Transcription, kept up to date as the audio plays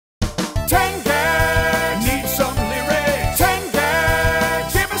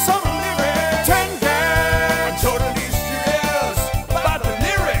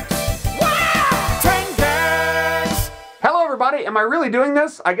am I really doing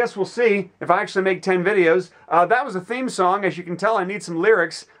this? I guess we'll see if I actually make 10 videos. That was a theme song. As you can tell, I need some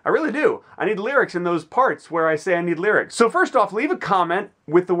lyrics. I really do. I need lyrics in those parts where I say I need lyrics. So first off, leave a comment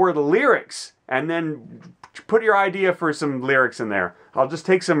with the word lyrics, and then put your idea for some lyrics in there. I'll just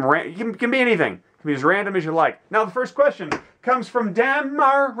take some, it can be anything. It can be as random as you like. Now the first question comes from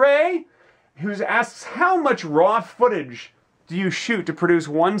Damare, who asks, how much raw footage do you shoot to produce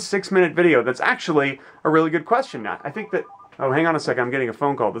one 6-minute video? That's actually a really good question. I think that, oh, hang on a second, I'm getting a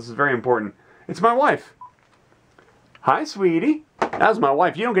phone call. This is very important. It's my wife. Hi, sweetie. That's my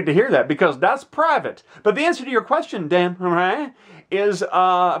wife. You don't get to hear that because that's private. But the answer to your question, Dan, is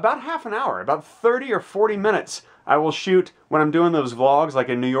about half an hour, about 30 or 40 minutes I will shoot when I'm doing those vlogs, like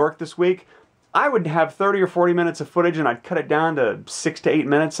in New York this week. I would have 30 or 40 minutes of footage and I'd cut it down to 6 to 8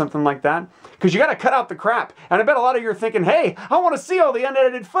 minutes, something like that. Because you got to cut out the crap. And I bet a lot of you are thinking, hey, I want to see all the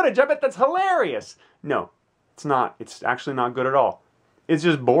unedited footage. I bet that's hilarious. No, it's not. It's actually not good at all. It's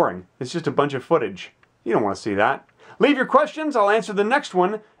just boring. It's just a bunch of footage. You don't want to see that. Leave your questions. I'll answer the next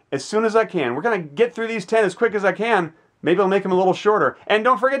one as soon as I can. We're going to get through these 10 as quick as I can. Maybe I'll make them a little shorter. And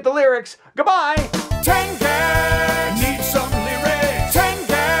don't forget the lyrics. Goodbye! 10 GAQs!